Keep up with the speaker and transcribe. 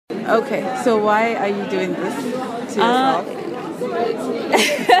Okay, so why are you doing this to yourself?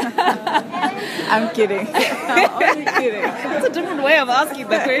 I'm kidding. I'm only kidding. That's a different way of asking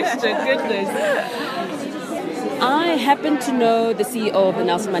the question. Goodness. I happen to know the CEO of the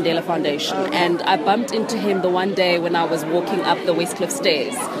Nelson Mandela Foundation, and I bumped into him the one day when I was walking up the Westcliff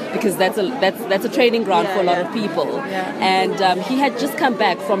stairs, because that's a training ground for a lot of people. Yeah. And he had just come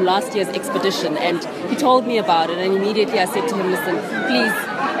back from last year's expedition, and he told me about it. And immediately I said to him, "Listen, please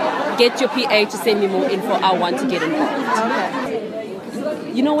get your PA to send me more info. I want to get involved."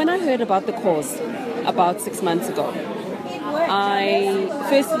 Okay. You know, when I heard about the cause about 6 months ago,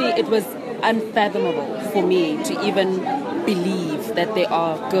 firstly, it was unfathomable for me to even believe that there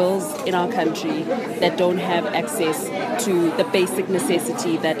are girls in our country that don't have access to the basic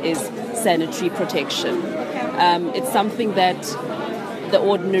necessity that is sanitary protection. It's something that the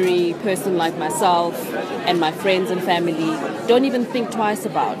ordinary person like myself and my friends and family don't even think twice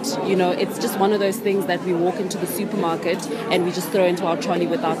about. You know, it's just one of those things that we walk into the supermarket and we just throw into our trolley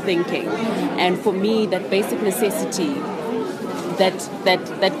without thinking. And for me, that basic necessity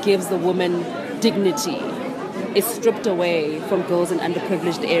that gives the woman dignity is stripped away from girls in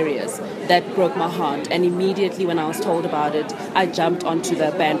underprivileged areas. That broke my heart, and immediately when I was told about it, I jumped onto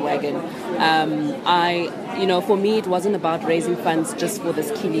the bandwagon. For me, it wasn't about raising funds just for this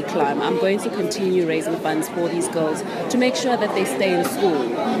Kili climb. I'm going to continue raising funds for these girls to make sure that they stay in school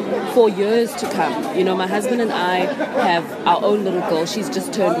for years to come. You know, my husband and I have our own little girl. She's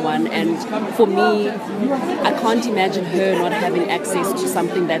just turned 1, and for me, I can't imagine her not having access to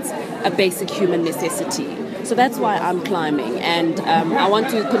something that's a basic human necessity. So that's why I'm climbing, and I want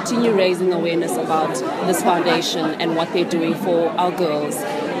to continue raising awareness about this foundation and what they're doing for our girls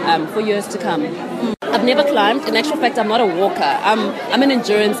for years to come. I've never climbed. In actual fact, I'm not a walker. I'm an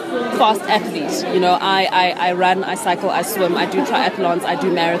endurance fast athlete. You know, I run, I cycle, I swim, I do triathlons, I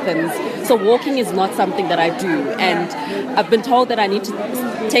do marathons. So walking is not something that I do, and I've been told that I need to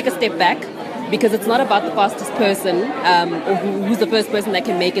take a step back, because it's not about the fastest person or who's the first person that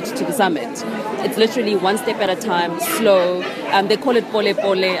can make it to the summit. It's literally one step at a time, slow. They call it pole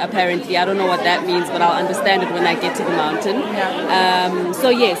pole, apparently. I don't know what that means, but I'll understand it when I get to the mountain. So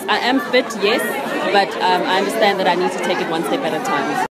yes, I am fit, yes, but I understand that I need to take it one step at a time.